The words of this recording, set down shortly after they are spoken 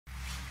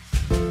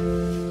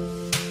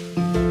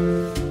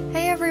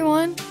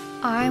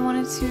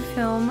wanted to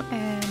film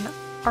an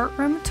art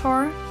room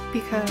tour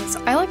because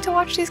I like to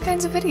watch these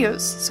kinds of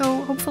videos,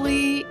 so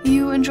hopefully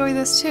you enjoy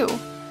this too.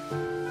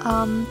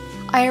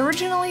 I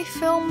originally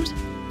filmed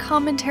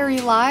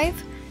commentary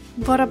live,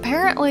 but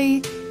apparently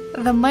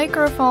the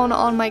microphone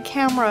on my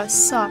camera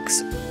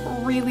sucks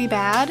really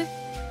bad,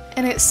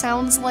 and it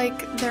sounds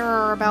like there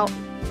are about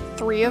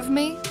 3 of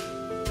me,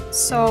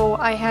 so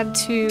I had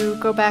to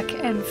go back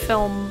and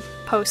film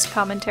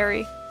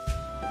post-commentary.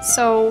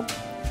 So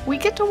we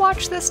get to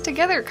watch this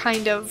together,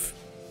 kind of.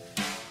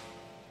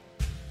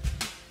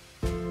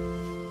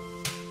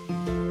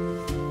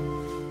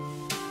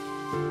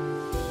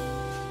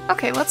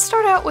 Okay, let's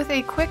start out with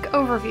a quick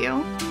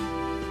overview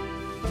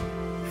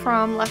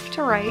from left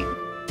to right,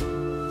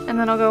 and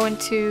then I'll go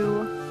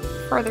into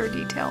further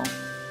detail.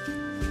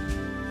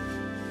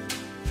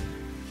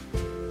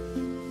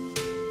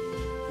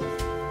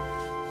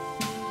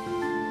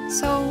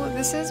 So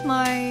this is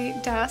my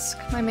desk,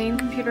 my main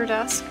computer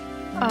desk.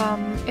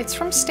 It's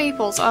from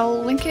Staples. I'll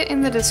link it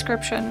in the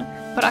description,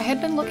 but I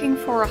had been looking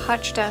for a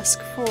Hutch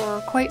desk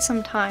for quite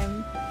some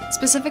time,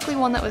 specifically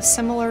one that was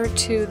similar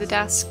to the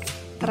desk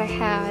that I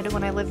had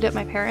when I lived at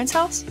my parents'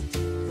 house.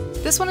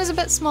 This one is a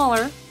bit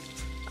smaller,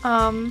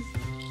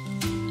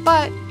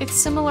 but it's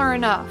similar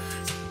enough.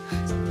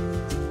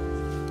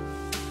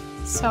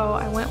 So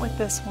I went with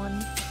this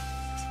one.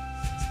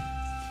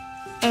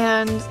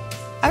 And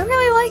I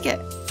really like it.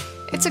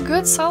 It's a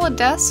good solid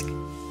desk.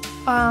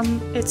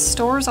 It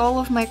stores all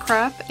of my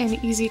crap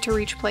in easy to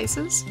reach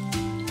places.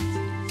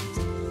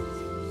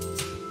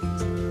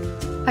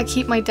 I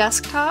keep my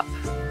desktop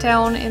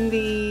down in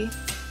the...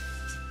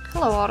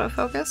 Hello,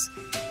 autofocus.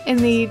 In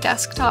the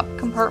desktop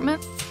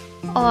compartment.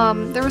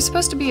 There was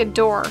supposed to be a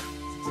door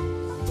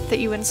that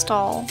you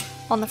install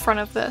on the front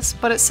of this,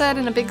 but it said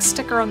in a big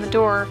sticker on the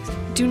door,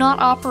 "Do not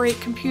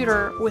operate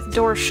computer with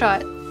door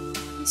shut."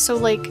 So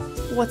like,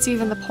 what's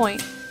even the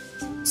point?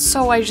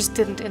 So I just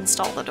didn't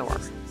install the door.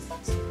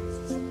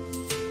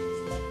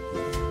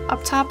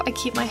 Up top I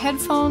keep my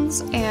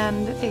headphones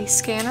and a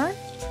scanner.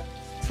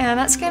 And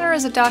that scanner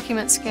is a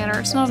document scanner,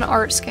 it's not an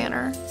art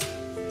scanner.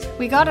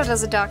 We got it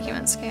as a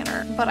document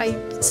scanner, but I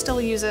still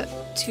use it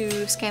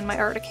to scan my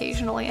art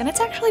occasionally, and it's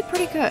actually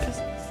pretty good.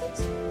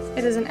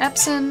 It is an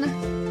Epson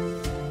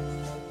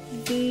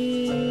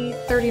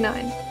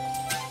V39.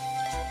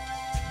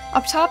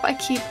 Up top I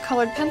keep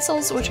colored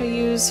pencils, which I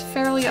use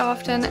fairly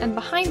often, and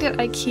behind it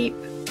I keep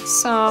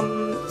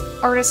some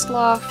Artist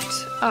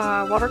Loft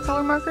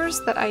watercolor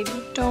markers that I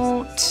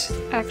don't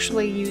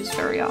actually use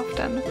very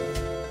often.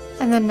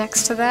 And then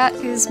next to that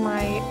is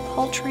my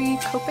paltry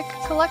Copic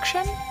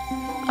collection.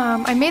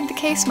 I made the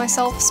case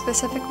myself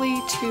specifically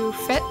to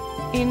fit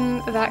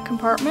in that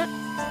compartment,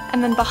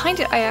 and then behind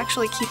it I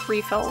actually keep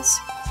refills.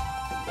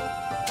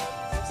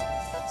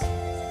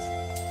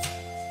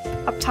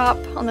 Up top,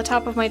 on the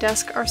top of my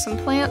desk, are some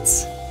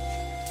plants.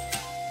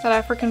 That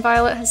African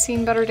violet has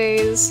seen better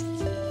days.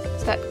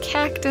 That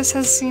cactus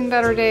has seen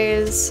better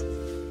days.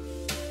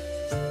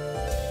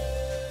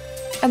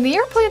 And the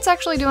air plant's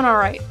actually doing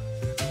alright.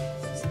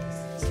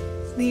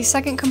 The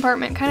second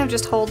compartment kind of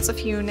just holds a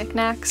few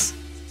knickknacks.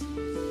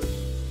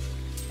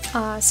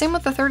 Same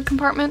with the third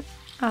compartment.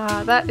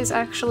 That is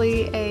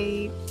actually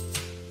a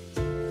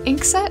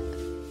ink set,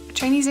 a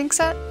Chinese ink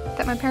set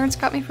that my parents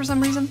got me for some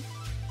reason.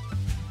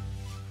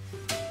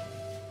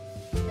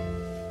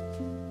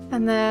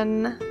 And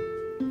then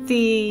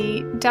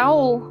the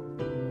dowel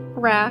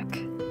rack,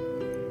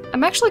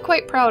 I'm actually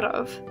quite proud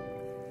of.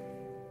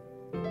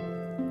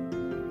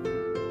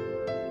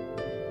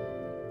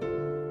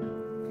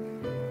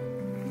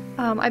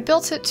 I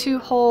built it to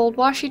hold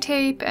washi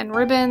tape and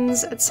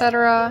ribbons,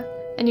 etc.,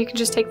 and you can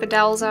just take the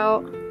dowels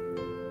out.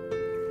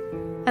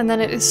 And then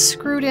it is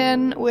screwed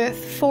in with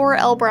 4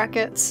 L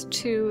brackets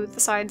to the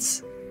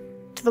sides,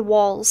 to the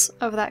walls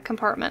of that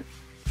compartment.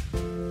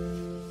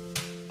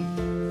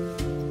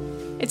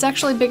 It's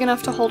actually big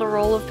enough to hold a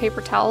roll of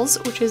paper towels,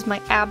 which is my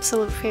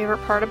absolute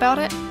favorite part about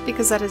it,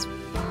 because that is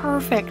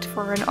perfect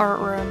for an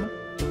art room.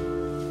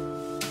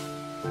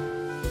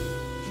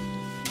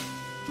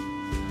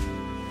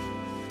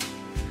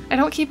 I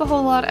don't keep a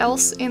whole lot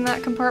else in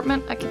that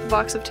compartment. I keep a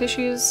box of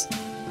tissues.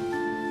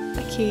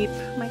 I keep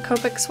my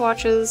Copic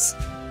swatches.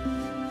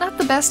 Not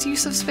the best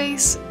use of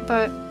space,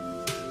 but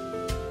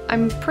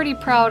I'm pretty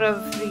proud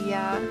of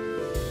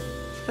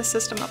the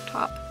system up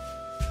top.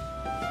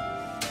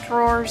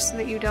 Drawers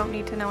that you don't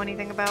need to know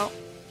anything about,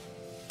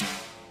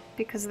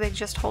 because they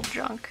just hold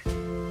junk.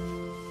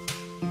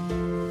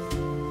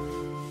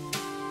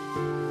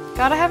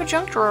 Gotta have a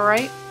junk drawer,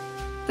 right?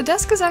 The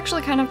desk is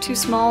actually kind of too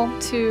small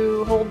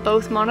to hold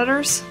both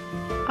monitors.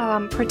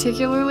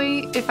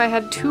 Particularly if I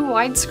had 2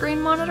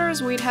 widescreen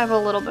monitors, we'd have a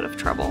little bit of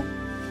trouble.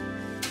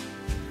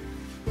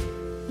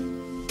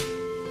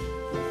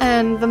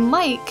 And the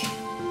mic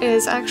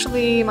is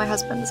actually my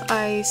husband's.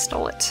 I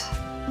stole it.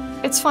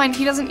 It's fine,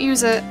 he doesn't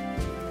use it.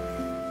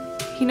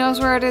 He knows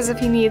where it is if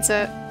he needs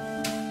it.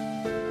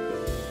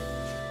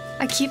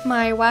 I keep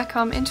my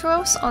Wacom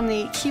Intuos on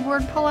the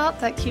keyboard pullout.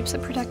 That keeps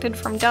it protected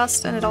from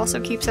dust, and it also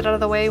keeps it out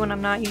of the way when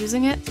I'm not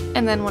using it.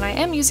 And then when I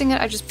am using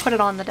it, I just put it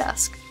on the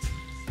desk.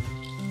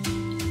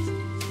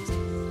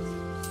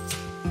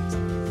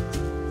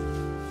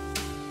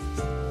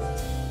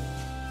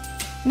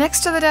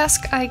 Next to the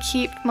desk, I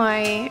keep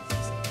my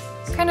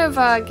kind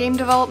of game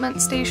development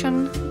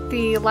station.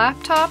 The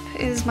laptop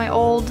is my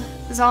old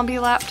zombie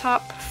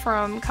laptop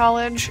from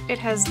college. It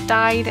has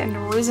died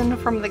and risen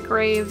from the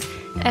grave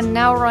and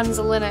now runs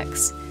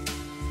Linux.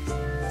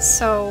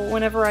 So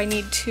whenever I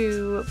need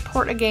to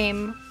port a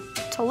game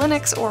to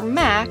Linux or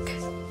Mac,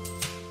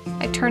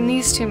 I turn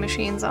these two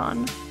machines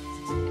on.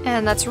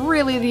 And that's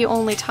really the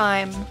only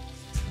time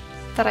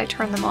that I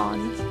turn them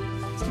on.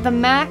 The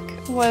Mac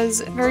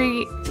was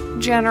very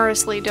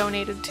generously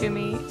donated to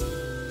me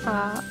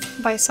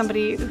by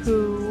somebody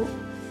who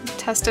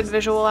tested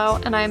Visual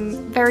out, and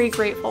I'm very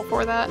grateful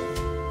for that.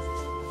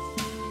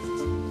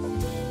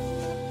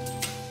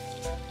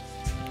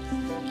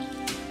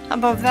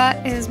 Above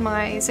that is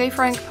my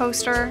Zafrank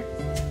poster.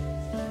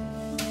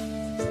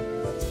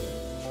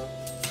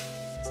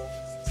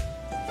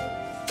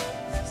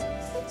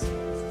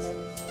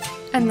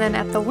 And then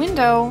at the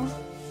window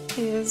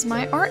is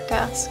my art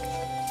desk.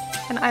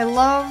 And I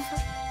love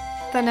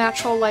the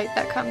natural light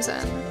that comes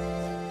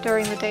in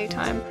during the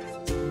daytime.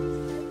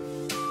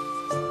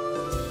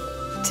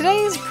 Today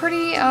is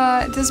pretty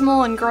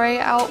dismal and gray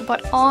out,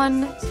 but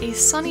on a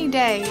sunny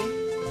day,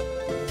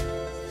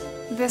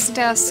 this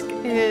desk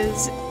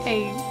is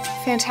a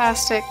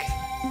fantastic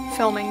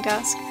filming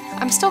desk.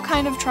 I'm still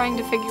kind of trying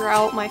to figure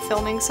out my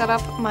filming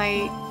setup.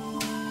 My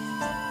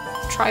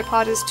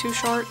tripod is too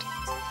short.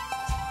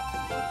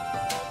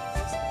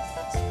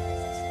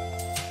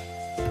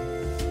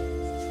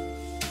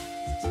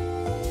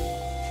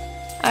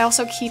 I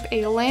also keep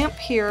a lamp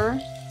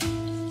here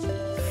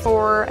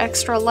for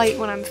extra light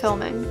when I'm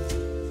filming.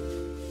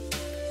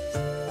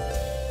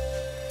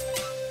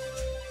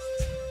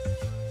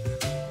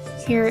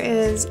 Here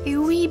is a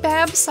wee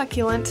bab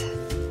succulent.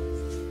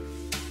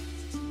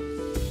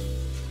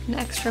 An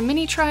extra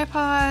mini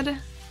tripod.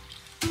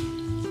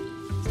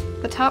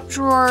 The top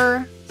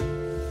drawer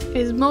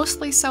is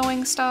mostly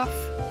sewing stuff.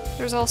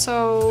 There's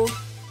also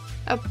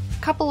a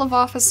couple of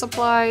office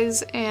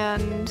supplies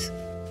and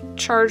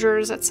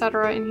chargers,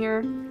 etc. in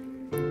here.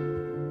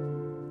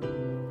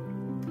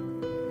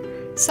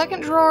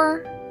 Second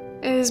drawer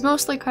is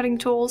mostly cutting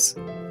tools.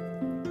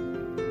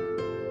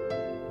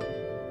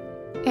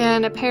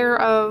 And a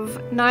pair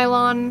of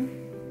nylon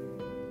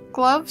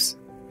gloves?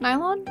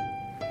 Nylon?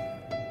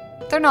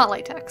 They're not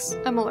latex.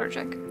 I'm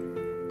allergic.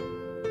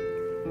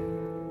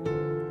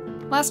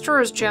 Last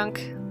drawer is junk,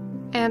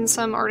 and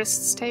some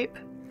artist's tape.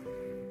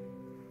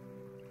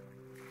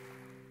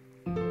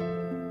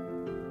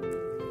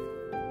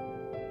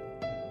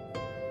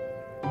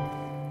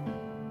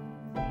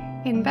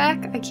 In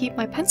back, I keep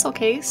my pencil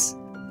case,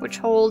 which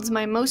holds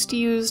my most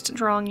used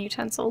drawing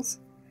utensils.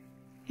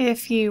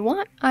 If you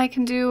want, I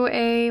can do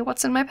a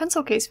what's in my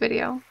pencil case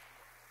video.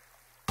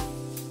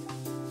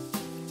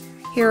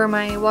 Here are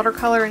my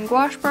watercolor and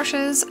gouache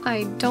brushes.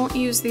 I don't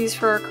use these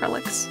for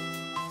acrylics.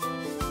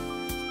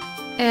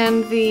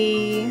 And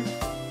the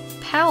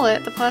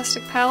palette, the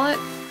plastic palette,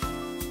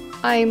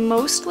 I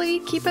mostly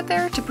keep it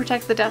there to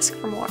protect the desk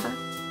from water.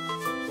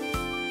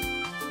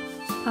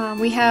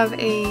 We have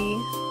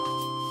a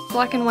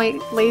black and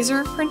white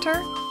laser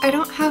printer. I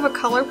don't have a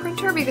color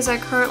printer because I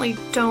currently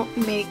don't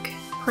make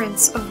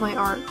prints of my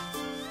art.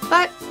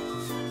 But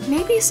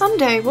maybe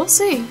someday, we'll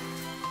see.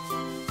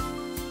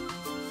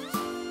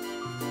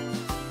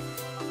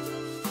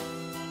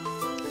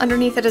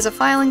 Underneath it is a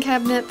filing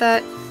cabinet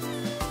that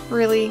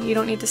really you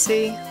don't need to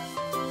see.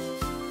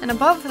 And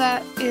above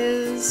that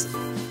is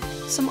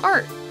some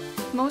art.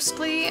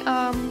 Mostly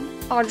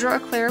Audra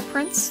Eclair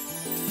prints.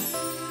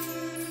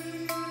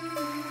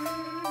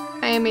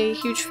 I am a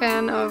huge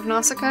fan of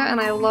Nausicaa and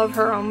I love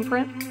her own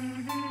print.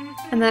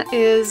 And that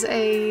is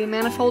a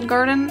Manifold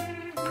Garden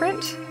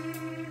print.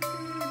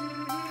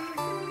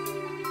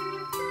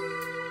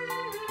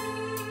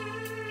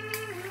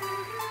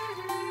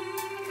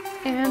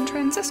 And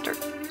Transistor.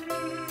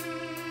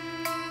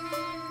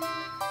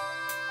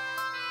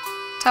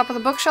 Top of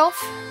the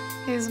bookshelf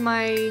is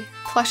my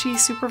plushie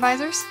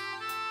supervisors.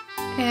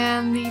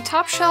 And the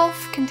top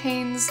shelf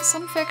contains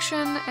some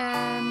fiction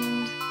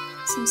and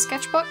some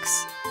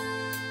sketchbooks.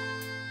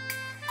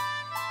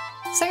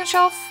 Second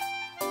shelf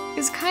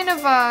is kind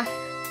of a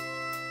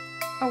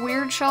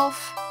weird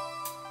shelf.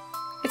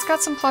 It's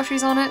got some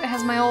plushies on it. It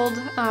has my old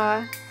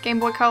Game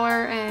Boy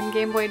Color and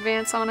Game Boy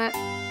Advance on it.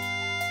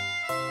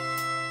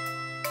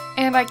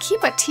 And I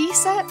keep a tea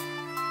set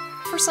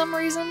for some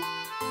reason.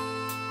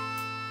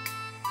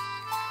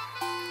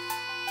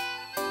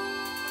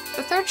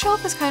 The third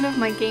shelf is kind of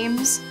my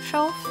games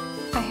shelf.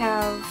 I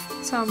have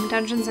some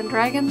Dungeons and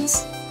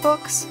Dragons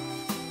books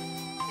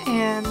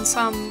and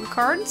some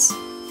cards.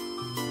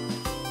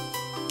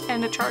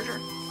 And a charger,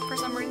 for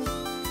some reason.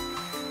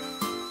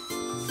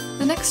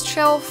 The next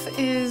shelf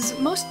is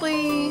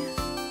mostly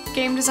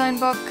game design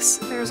books.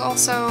 There's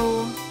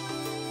also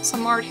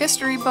some art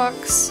history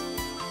books,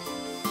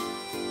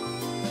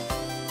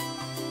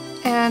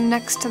 and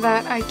next to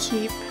that I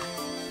keep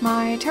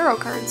my tarot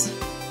cards.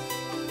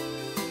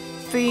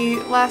 The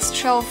last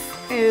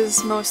shelf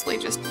is mostly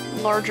just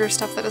larger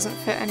stuff that doesn't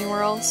fit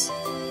anywhere else.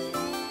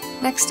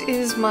 Next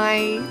is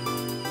my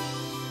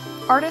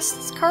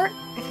artist's cart.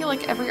 I feel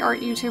like every art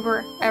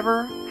YouTuber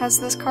ever has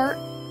this cart,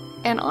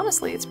 and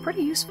honestly, it's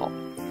pretty useful.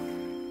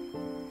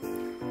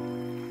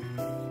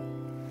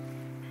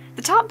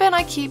 The top bin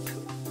I keep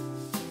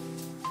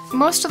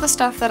most of the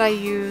stuff that I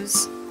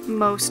use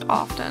most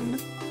often.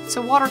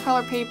 So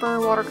watercolor paper,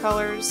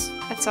 watercolors,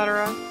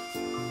 etc.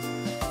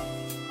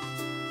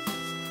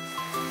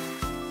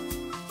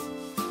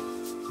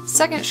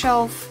 Second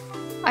shelf,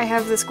 I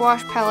have this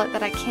gouache palette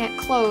that I can't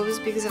close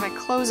because if I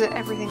close it,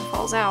 everything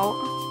falls out.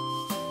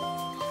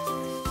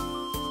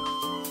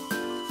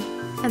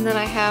 And then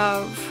I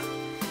have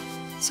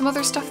some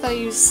other stuff that I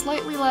use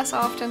slightly less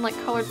often, like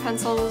colored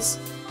pencils.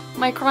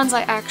 Microns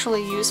I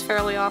actually use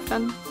fairly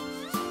often.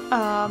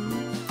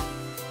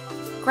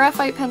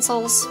 Graphite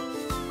pencils,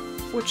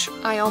 which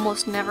I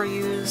almost never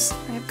use.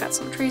 I've got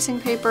some tracing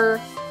paper,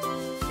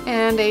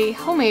 and a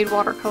homemade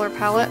watercolor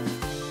palette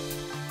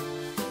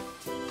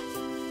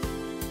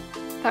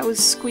that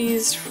was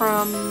squeezed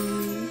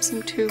from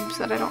some tubes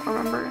that I don't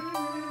remember.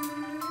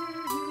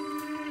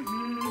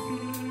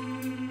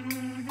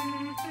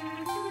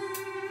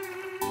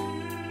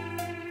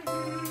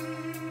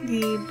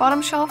 The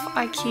bottom shelf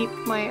I keep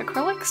my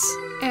acrylics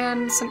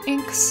and some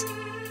inks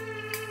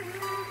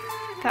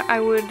that I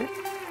would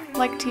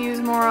like to use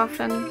more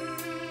often.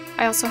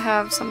 I also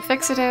have some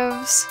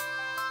fixatives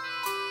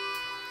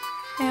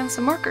and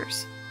some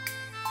markers.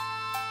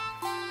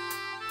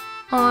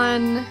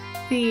 On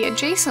the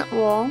adjacent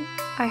wall,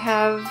 I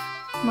have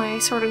my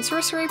Sword and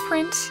Sorcery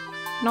print,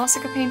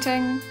 Nausicaa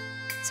painting,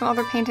 some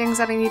other paintings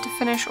that I need to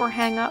finish or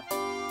hang up,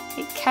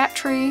 a cat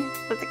tree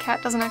that the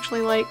cat doesn't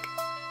actually like,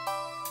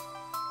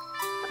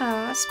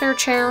 a spare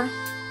chair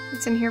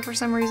that's in here for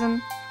some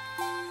reason,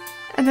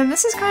 and then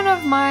this is kind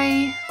of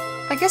my,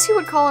 I guess you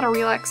would call it a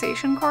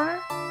relaxation corner.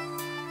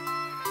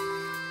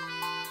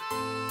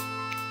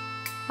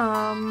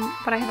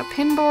 But I have a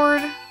pin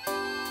board,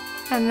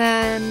 and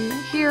then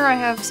here I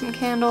have some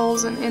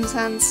candles and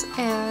incense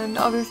and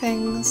other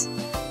things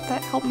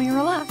that help me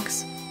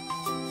relax.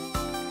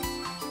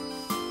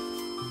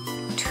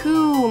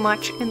 Too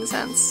much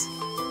incense.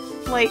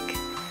 Like,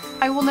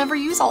 I will never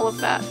use all of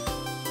that.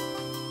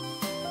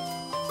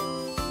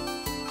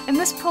 In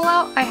this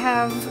pullout, I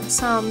have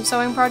some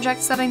sewing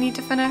projects that I need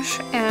to finish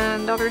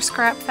and other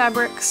scrap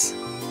fabrics.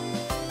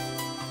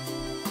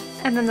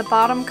 And then the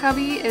bottom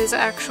cubby is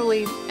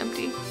actually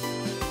empty.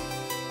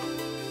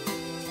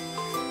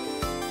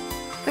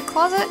 The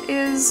closet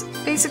is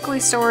basically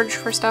storage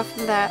for stuff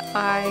that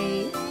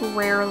I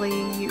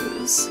rarely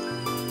use.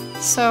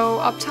 So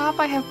up top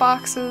I have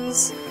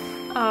boxes.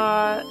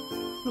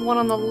 The one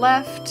on the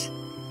left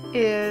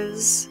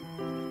is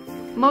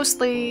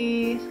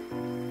mostly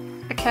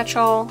a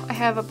catch-all. I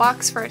have a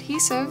box for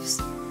adhesives,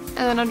 and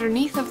then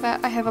underneath of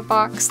that I have a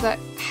box that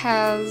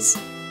has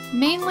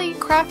mainly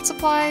craft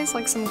supplies,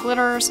 like some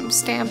glitter, some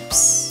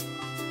stamps,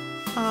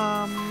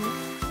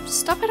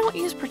 stuff I don't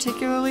use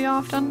particularly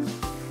often,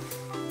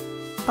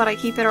 but I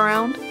keep it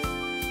around.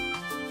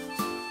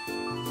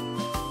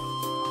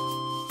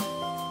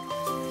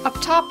 Up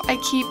top I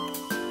keep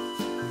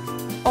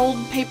old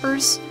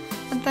papers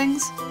and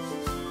things,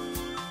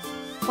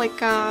 like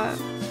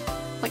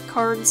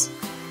cards.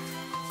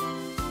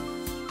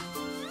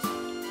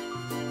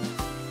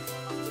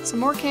 Some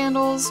more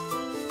candles.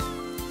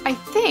 I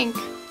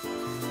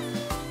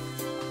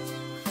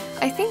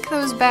think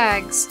those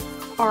bags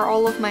are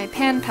all of my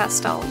pan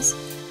pastels,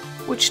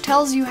 which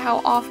tells you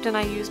how often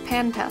I use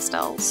pan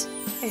pastels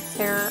if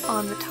they're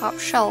on the top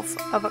shelf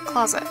of a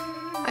closet.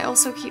 I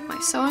also keep my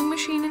sewing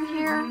machine in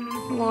here,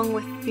 along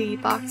with the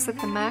box that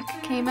the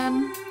Mac came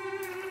in.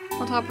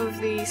 On top of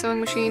the sewing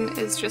machine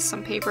is just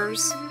some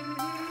papers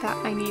that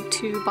I need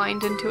to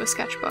bind into a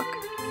sketchbook.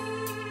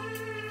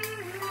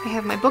 I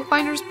have my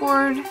bookbinders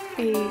board,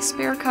 a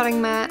spare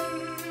cutting mat,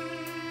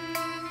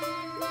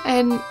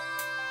 and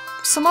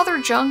some other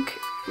junk.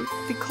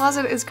 The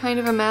closet is kind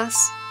of a mess.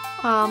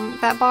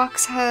 That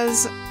box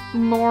has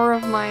more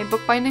of my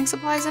bookbinding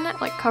supplies in it,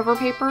 like cover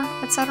paper,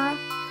 etc.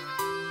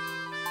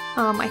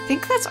 I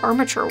think that's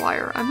armature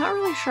wire, I'm not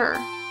really sure.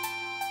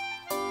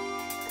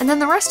 And then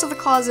the rest of the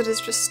closet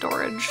is just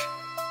storage.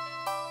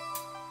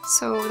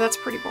 So that's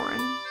pretty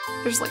boring.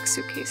 There's like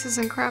suitcases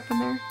and crap in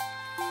there.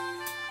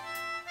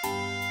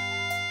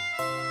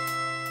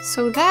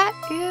 So that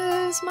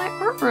is my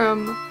art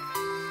room.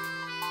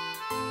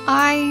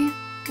 I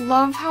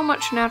love how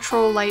much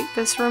natural light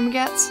this room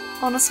gets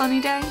on a sunny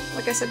day.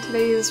 Like I said,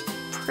 today is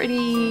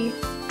pretty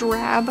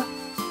drab.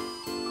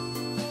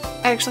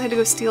 I actually had to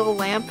go steal a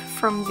lamp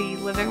from the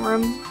living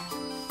room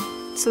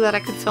so that I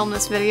could film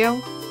this video.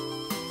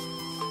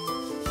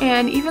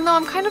 And even though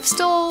I'm kind of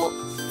still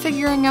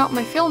figuring out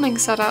my filming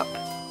setup,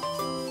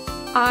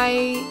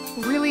 I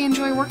really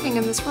enjoy working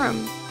in this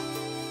room.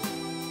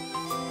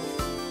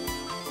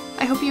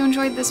 I hope you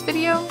enjoyed this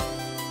video.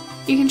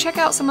 You can check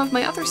out some of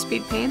my other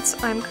speed paints.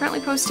 I'm currently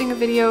posting a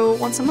video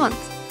once a month.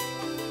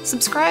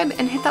 Subscribe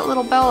and hit that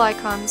little bell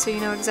icon so you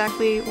know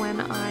exactly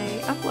when I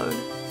upload.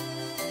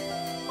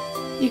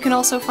 You can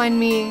also find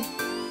me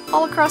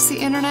all across the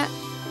internet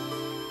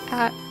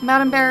at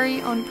Madam Barry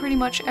on pretty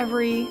much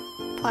every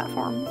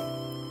platform.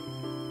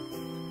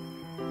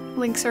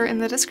 Links are in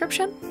the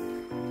description.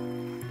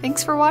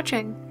 Thanks for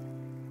watching.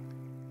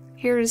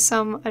 Here's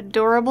some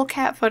adorable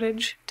cat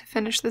footage to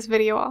finish this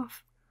video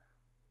off.